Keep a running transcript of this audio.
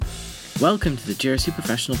Welcome to the GRC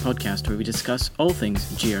Professional Podcast, where we discuss all things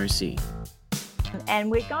GRC.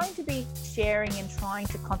 And we're going to be sharing and trying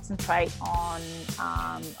to concentrate on,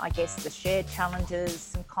 the shared challenges,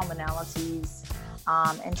 some commonalities,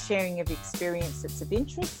 and sharing of experience that's of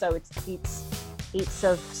interest. So it's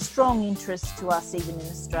of strong interest to us, even in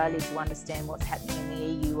Australia, to understand what's happening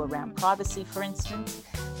in the EU around privacy, for instance.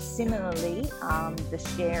 Similarly, the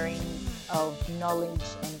sharing of knowledge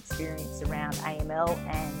and experience around AML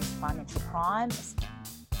and financial crime.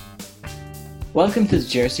 Welcome to the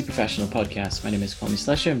GRC Professional Podcast. My name is Kwame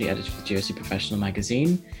Slesher. I'm the editor of the GRC Professional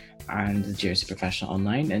magazine and the GRC Professional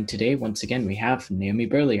online. And today, once again, we have Naomi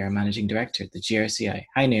Burley, our managing director at the GRCI.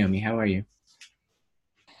 Hi, Naomi. How are you?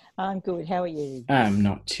 I'm good. How are you? I'm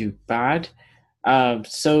not too bad.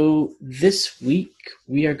 So this week,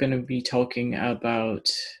 we are going to be talking about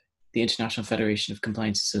the International Federation of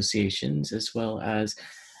Compliance Associations, as well as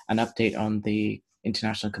an update on the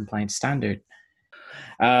International Compliance Standard.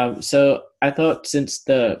 So I thought since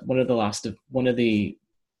the point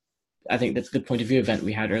of view event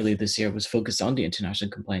we had earlier this year was focused on the International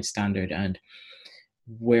Compliance Standard and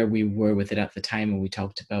where we were with it at the time when we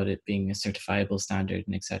talked about it being a certifiable standard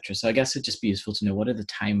and etc. So I guess it'd just be useful to know, what are the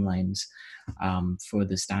timelines for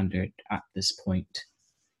the standard at this point?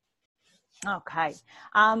 Okay.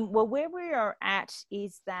 Well, where we are at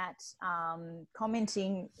is that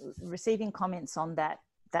receiving comments on that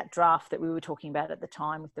draft that we were talking about at the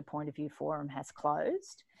time with the Point of View Forum has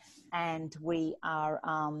closed, and we are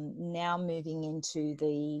now moving into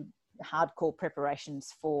the hardcore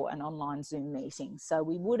preparations for an online Zoom meeting. So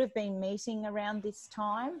we would have been meeting around this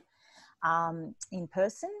time in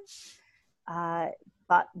person,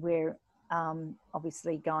 but we're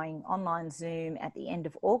obviously going online Zoom at the end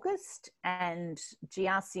of August, and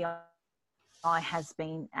GRCI has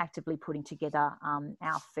been actively putting together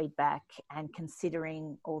our feedback and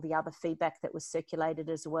considering all the other feedback that was circulated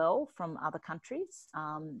as well from other countries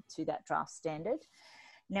to that draft standard.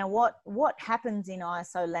 Now, what happens in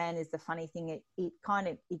ISO land is the funny thing,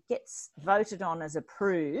 it gets voted on as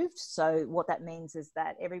approved. So what that means is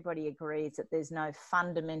that everybody agrees that there's no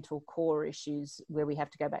fundamental core issues where we have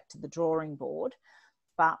to go back to the drawing board,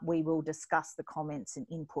 but we will discuss the comments and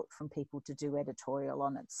input from people to do editorial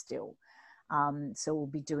on it still. So we'll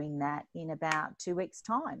be doing that in about 2 weeks'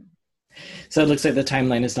 time. So it looks like the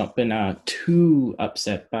timeline has not been too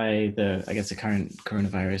upset by the current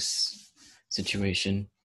coronavirus situation.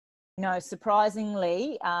 No,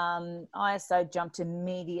 surprisingly, ISO jumped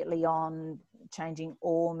immediately on changing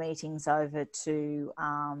all meetings over to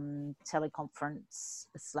teleconference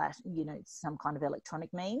 / some kind of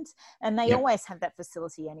electronic means. And they always have that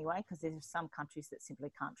facility anyway, because there's some countries that simply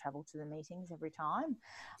can't travel to the meetings every time.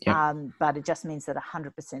 But it just means that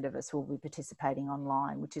 100% of us will be participating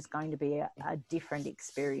online, which is going to be a different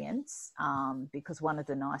experience, because one of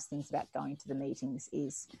the nice things about going to the meetings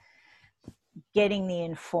is getting the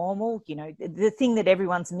informal, the thing that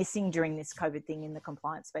everyone's missing during this COVID thing in the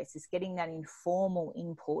compliance space is getting that informal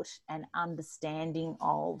input and understanding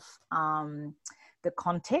of the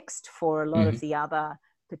context for a lot of the other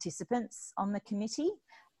participants on the committee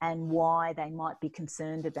and why they might be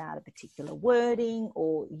concerned about a particular wording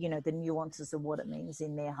or, the nuances of what it means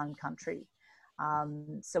in their home country.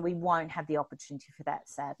 So we won't have the opportunity for that,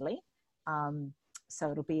 sadly.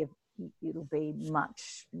 So it'll be a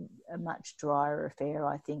much drier affair,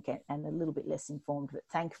 I think, and a little bit less informed. But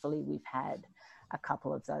thankfully, we've had a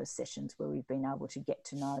couple of those sessions where we've been able to get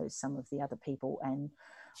to know some of the other people and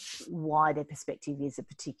why their perspective is a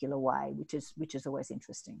particular way, which is always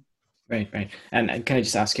interesting. Right. And can I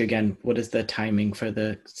just ask you again, what is the timing for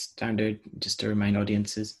the standard, just to remind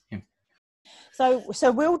audiences? Yeah. So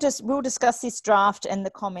we'll discuss this draft and the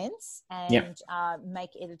comments and make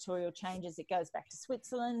editorial changes. It goes back to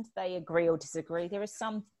Switzerland. They agree or disagree. There are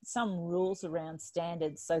some rules around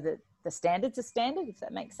standards so that the standards are standard, if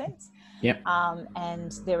that makes sense.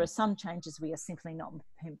 And there are some changes we are simply not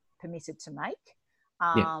permitted to make.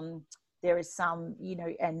 There is some,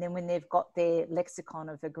 and then when they've got their lexicon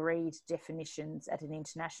of agreed definitions at an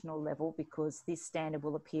international level, because this standard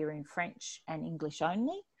will appear in French and English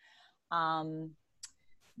only,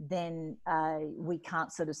 then we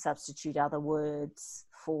can't sort of substitute other words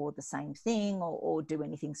for the same thing or do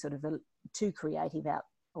anything sort of too creative out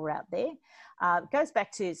there. It goes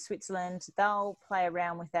back to Switzerland. They'll play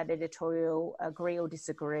around with that editorial, agree or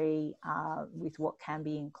disagree with what can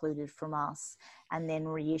be included from us, and then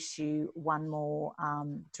reissue one more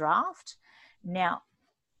draft. Now,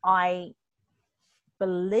 I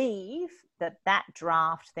believe that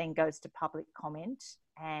draft then goes to public comment,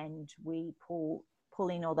 and we pull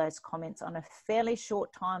in all those comments on a fairly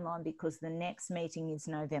short timeline because the next meeting is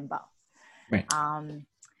November. Right.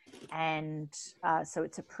 So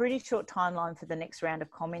it's a pretty short timeline for the next round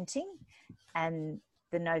of commenting. And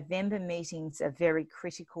the November meeting's a very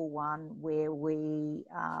critical one where we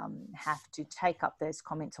have to take up those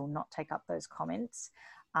comments or not take up those comments,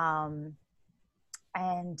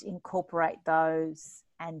 and incorporate those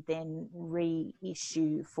and then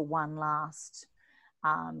reissue for one last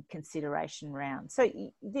consideration round. So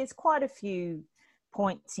there's quite a few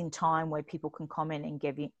points in time where people can comment and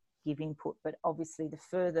give input, but obviously the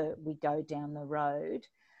further we go down the road,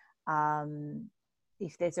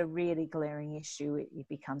 if there's a really glaring issue, it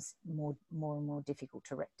becomes more and more difficult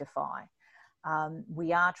to rectify.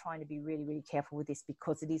 We are trying to be really, really careful with this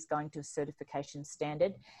because it is going to a certification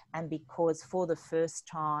standard, and because for the first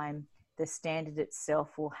time, the standard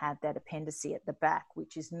itself will have that appendice at the back,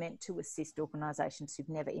 which is meant to assist organisations who've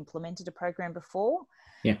never implemented a program before.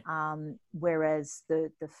 Yeah. Whereas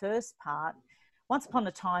the first part, once upon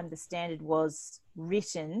a time, the standard was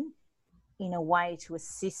written in a way to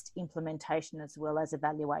assist implementation as well as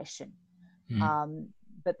evaluation.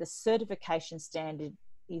 But the certification standard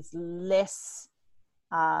is less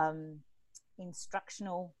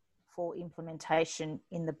instructional for implementation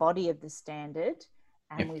in the body of the standard.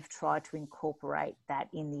 And we've tried to incorporate that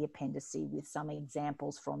in the appendice with some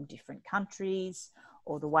examples from different countries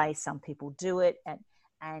or the way some people do it.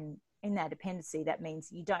 And in that appendice, that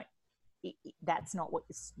means that's not what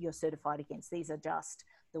you're certified against. These are just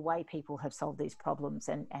the way people have solved these problems.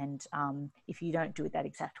 And if you don't do it that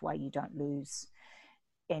exact way, you don't lose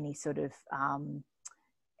any sort of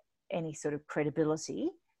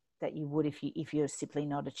credibility that you would if you're simply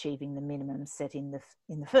not achieving the minimum set in the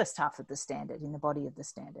first half of the standard, in the body of the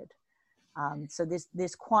standard. So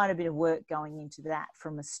there's quite a bit of work going into that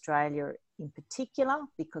from Australia in particular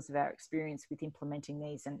because of our experience with implementing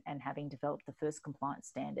these and having developed the first compliance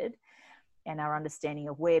standard and our understanding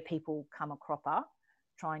of where people come a cropper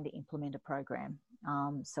trying to implement a program.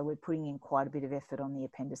 So we're putting in quite a bit of effort on the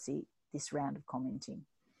appendice this round of commenting.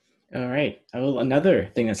 All right. Well, another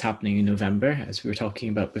thing that's happening in November, as we were talking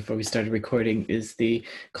about before we started recording, is the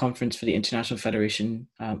conference for the International Federation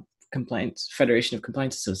of Compliance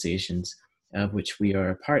Associations, which we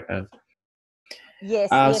are a part of.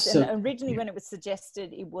 Yes. And originally, when it was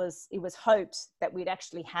suggested, it was hoped that we'd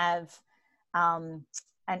actually have an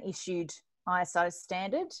issued ISO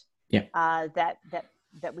standard. Yeah.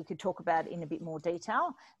 That we could talk about in a bit more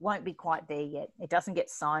detail. Won't be quite there yet. It doesn't get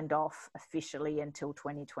signed off officially until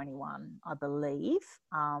 2021, I believe.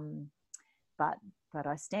 But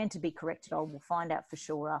I stand to be corrected. I will find out for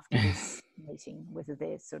sure after this meeting whether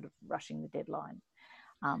they're sort of rushing the deadline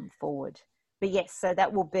forward. But yes, so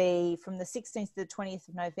that will be from the 16th to the 20th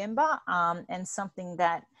of November, and something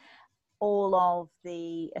that all of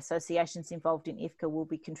the associations involved in IFCA will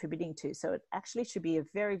be contributing to. So it actually should be a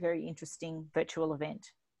very, very interesting virtual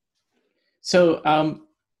event. So I'm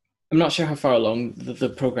not sure how far along the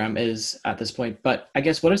program is at this point, but I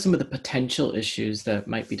guess what are some of the potential issues that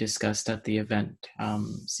might be discussed at the event,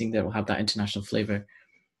 seeing that we'll have that international flavor?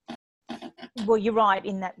 Well, you're right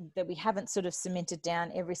in that we haven't sort of cemented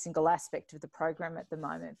down every single aspect of the program at the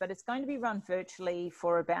moment, but it's going to be run virtually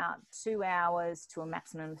for about 2 hours to a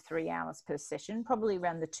maximum of 3 hours per session, probably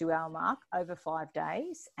around the 2 hour mark over 5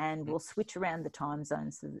 days. And we'll switch around the time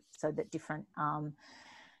zones so that different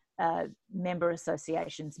member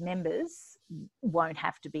associations members won't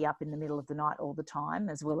have to be up in the middle of the night all the time,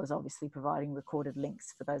 as well as obviously providing recorded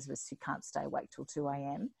links for those of us who can't stay awake till 2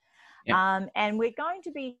 a.m. Yeah. And we're going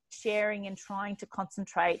to be sharing and trying to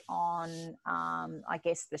concentrate on, I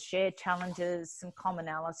guess, the shared challenges, some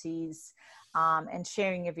commonalities, and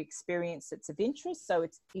sharing of experience that's of interest. So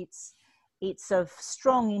it's of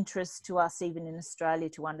strong interest to us, even in Australia,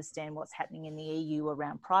 to understand what's happening in the EU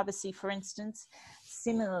around privacy, for instance.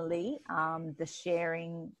 Similarly, the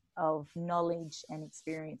sharing of knowledge and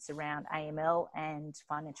experience around AML and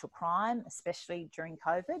financial crime, especially during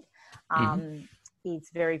COVID.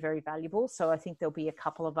 Is very, very valuable. So I think there'll be a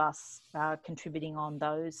couple of us contributing on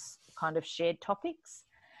those kind of shared topics,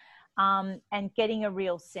 and getting a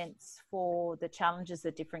real sense for the challenges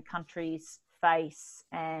that different countries face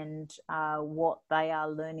and what they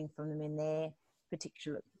are learning from them in their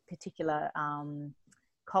particular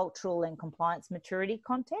cultural and compliance maturity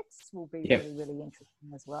contexts will be really, really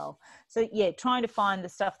interesting as well. So yeah, trying to find the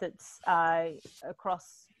stuff that's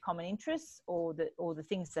across common interests or the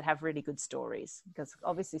things that have really good stories, because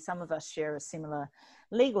obviously some of us share a similar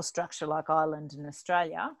legal structure like Ireland and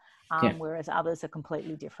Australia, whereas others are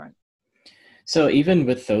completely different. So even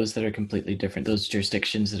with those that are completely different, those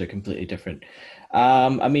jurisdictions that are completely different,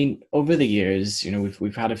 I mean, over the years, you know,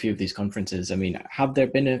 we've had a few of these conferences. I mean, have there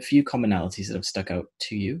been a few commonalities that have stuck out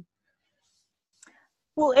to you?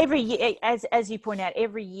 Well, every year, as you point out,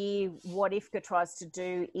 every year what IFCA tries to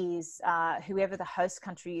do is whoever the host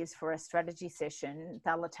country is for a strategy session,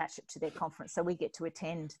 they'll attach it to their conference. So we get to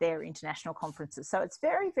attend their international conferences. So it's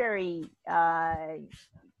very, very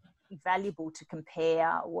valuable to compare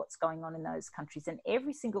what's going on in those countries. And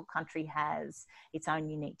every single country has its own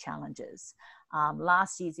unique challenges.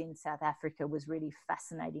 Last year's in South Africa was really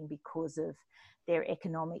fascinating because of their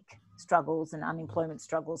economic struggles and unemployment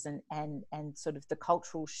struggles and sort of the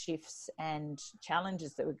cultural shifts and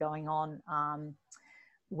challenges that were going on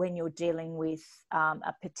when you're dealing with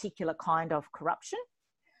a particular kind of corruption.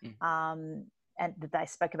 And that they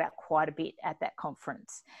spoke about quite a bit at that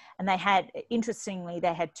conference. And they had, interestingly,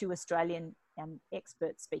 they had 2 Australian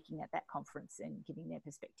experts speaking at that conference and giving their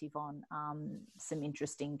perspective on some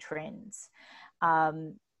interesting trends.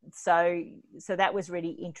 So that was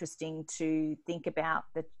really interesting to think about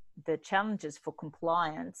the challenges for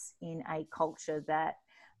compliance in a culture that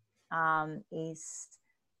is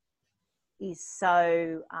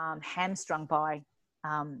so hamstrung by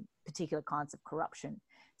particular kinds of corruption.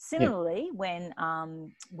 Similarly, when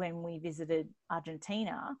we visited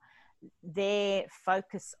Argentina, their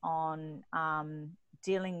focus on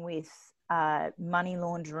dealing with money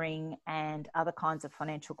laundering and other kinds of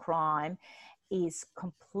financial crime is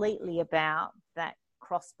completely about that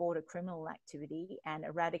cross-border criminal activity and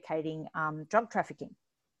eradicating drug trafficking.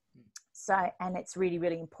 So, and it's really,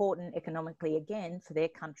 really important economically, again, for their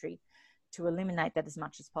country to eliminate that as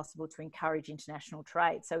much as possible to encourage international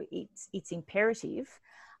trade. So it's imperative.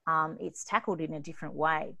 It's tackled in a different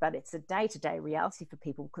way, but it's a day-to-day reality for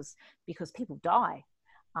people because people die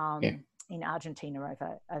in Argentina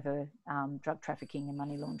over drug trafficking and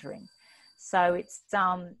money laundering. So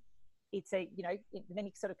it's a, you know, then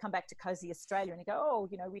you sort of come back to cozy Australia and you go, oh,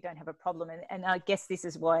 you know, we don't have a problem. And I guess this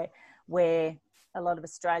is where a lot of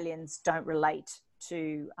Australians don't relate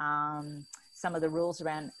to some of the rules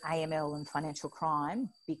around AML and financial crime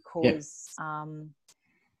because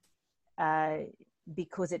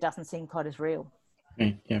it doesn't seem quite as real.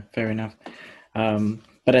 Right. Yeah, fair enough.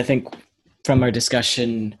 But I think from our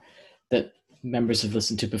discussion that members have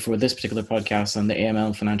listened to before this particular podcast on the AML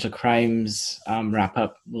and financial crimes wrap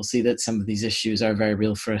up, we'll see that some of these issues are very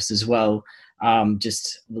real for us as well.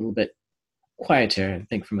 Just a little bit quieter, I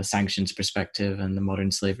think, from a sanctions perspective and the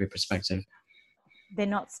modern slavery perspective. They're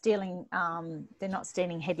not stealing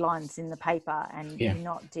headlines in the paper, and you're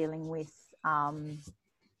not dealing with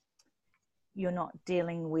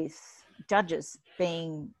judges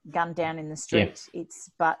being gunned down in the street.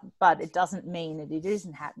 But it doesn't mean that it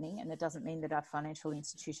isn't happening, and it doesn't mean that our financial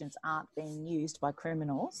institutions aren't being used by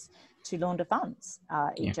criminals to launder funds.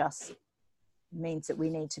 It just means that we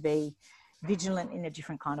need to be vigilant in a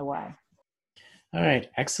different kind of way. All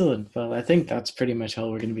right, excellent. Well, I think that's pretty much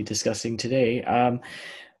all we're going to be discussing today.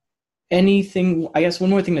 Anything, I guess one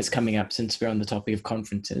more thing that's coming up since we're on the topic of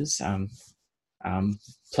conferences,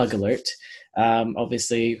 plug alert.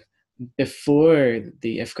 Obviously, before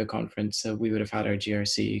the IFCA conference, we would have had our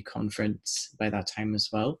GRC conference by that time as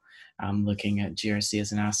well, looking at GRC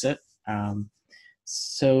as an asset.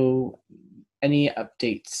 So any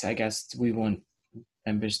updates, I guess, we want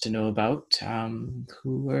members to know about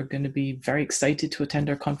who are going to be very excited to attend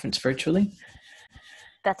our conference virtually?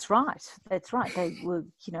 That's right. They will,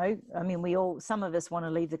 you know, I mean, some of us want to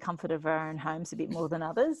leave the comfort of our own homes a bit more than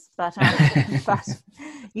others, but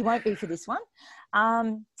you won't be for this one.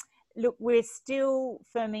 Look, we're still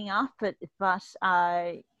firming up, but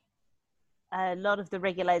a lot of the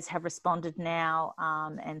regulators have responded now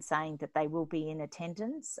and saying that they will be in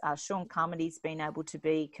attendance. Sean Carmody's been able to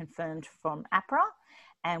be confirmed from APRA,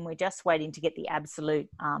 and we're just waiting to get the absolute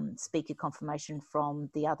speaker confirmation from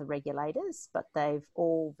the other regulators, but they've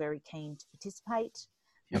all very keen to participate,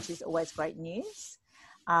 which is always great news.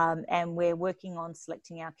 And we're working on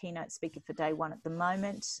selecting our keynote speaker for day one at the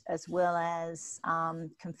moment, as well as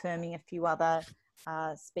confirming a few other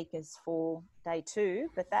speakers for day two,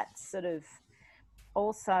 but that's sort of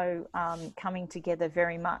also coming together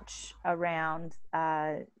very much around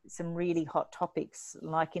some really hot topics,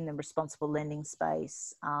 like in the responsible lending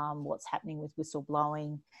space, what's happening with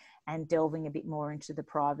whistleblowing, and delving a bit more into the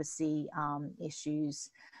privacy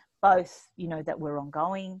issues, both, you know, that were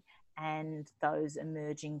ongoing and those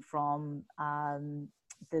emerging from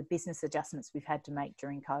the business adjustments we've had to make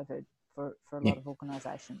during COVID for a lot of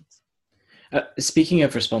organisations. Speaking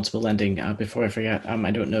of responsible lending, before I forget,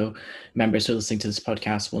 I don't know, members who are listening to this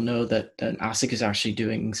podcast will know that ASIC is actually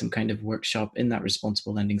doing some kind of workshop in that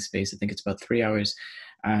responsible lending space. I think it's about 3 hours.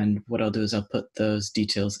 And what I'll do is I'll put those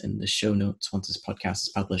details in the show notes once this podcast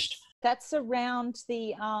is published. That's around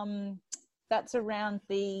the that's around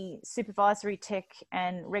the supervisory tech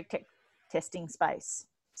and RegTech testing space.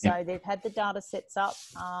 So they've had the data sets up.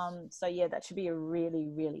 So yeah, that should be a really,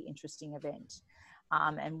 really interesting event.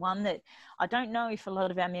 And one that I don't know if a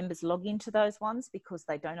lot of our members log into those ones because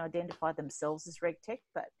they don't identify themselves as RegTech,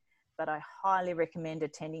 but I highly recommend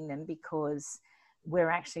attending them because we're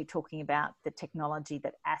actually talking about the technology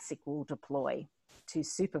that ASIC will deploy to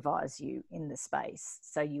supervise you in the space.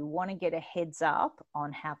 So you want to get a heads up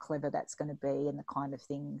on how clever that's going to be and the kind of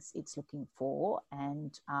things it's looking for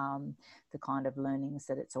and the kind of learnings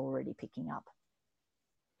that it's already picking up.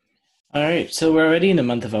 All right, so we're already in the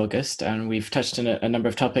month of August, and we've touched on a number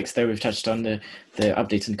of topics there. We've touched on the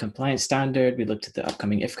updates in the compliance standard. We looked at the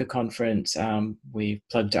upcoming IFCA conference. We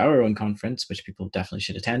plugged our own conference, which people definitely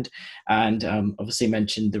should attend, and obviously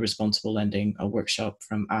mentioned the responsible lending workshop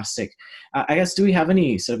from ASIC. I guess, do we have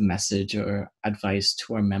any sort of message or advice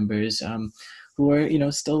to our members who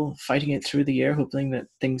are, still fighting it through the year, hoping that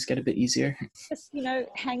things get a bit easier? Just,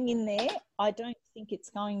 hang in there. I don't think it's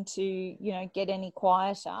going to, get any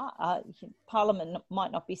quieter. Parliament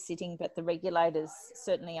might not be sitting, but the regulators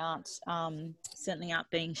certainly aren't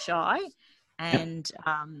being shy and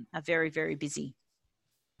are very, very busy.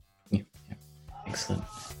 Yeah. Excellent.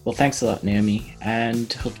 Well, thanks a lot, Naomi,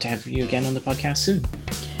 and hope to have you again on the podcast soon.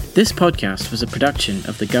 This podcast was a production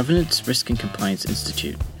of the Governance, Risk and Compliance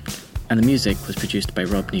Institute, and the music was produced by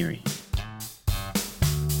Rob Neary.